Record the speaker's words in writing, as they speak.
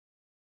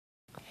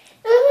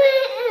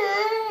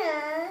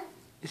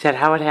Is that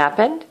how it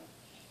happened?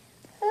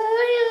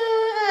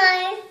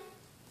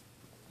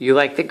 You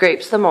like the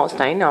grapes the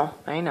most, I know,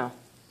 I know.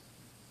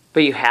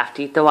 But you have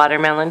to eat the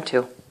watermelon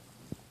too.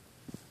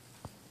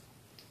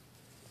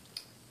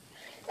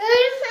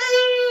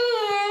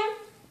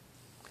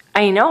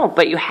 I know,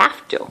 but you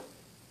have to.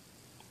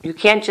 You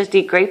can't just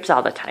eat grapes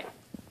all the time.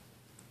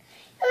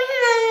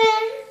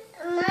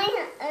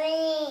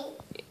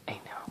 I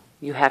know.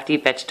 You have to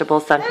eat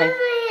vegetables sometimes.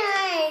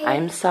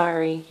 I'm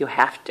sorry, you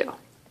have to.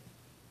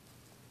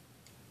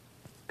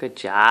 Good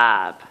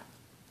job.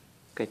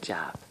 Good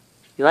job.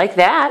 You like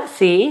that,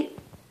 see?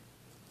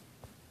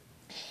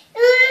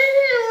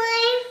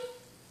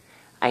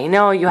 I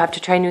know, you have to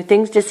try new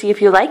things to see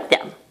if you like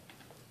them.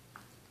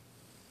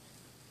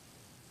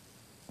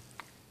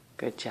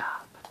 Good job.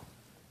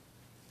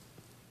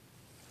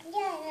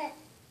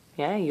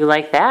 Yeah, you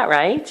like that,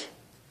 right?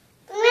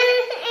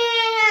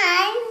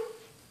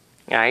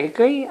 I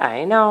agree.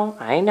 I know.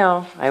 I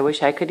know. I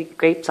wish I could eat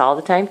grapes all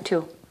the time,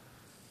 too.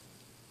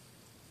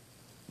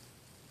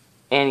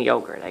 And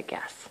yogurt, I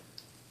guess.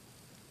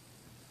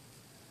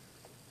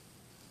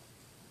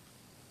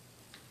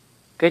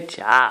 Good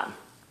job.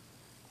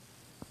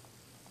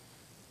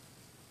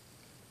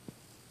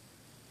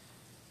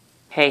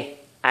 Hey,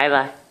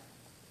 Isla.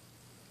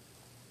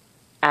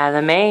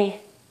 Isla May.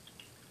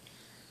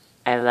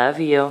 I love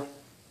you.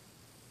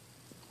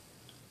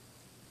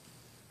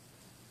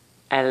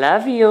 I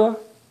love you.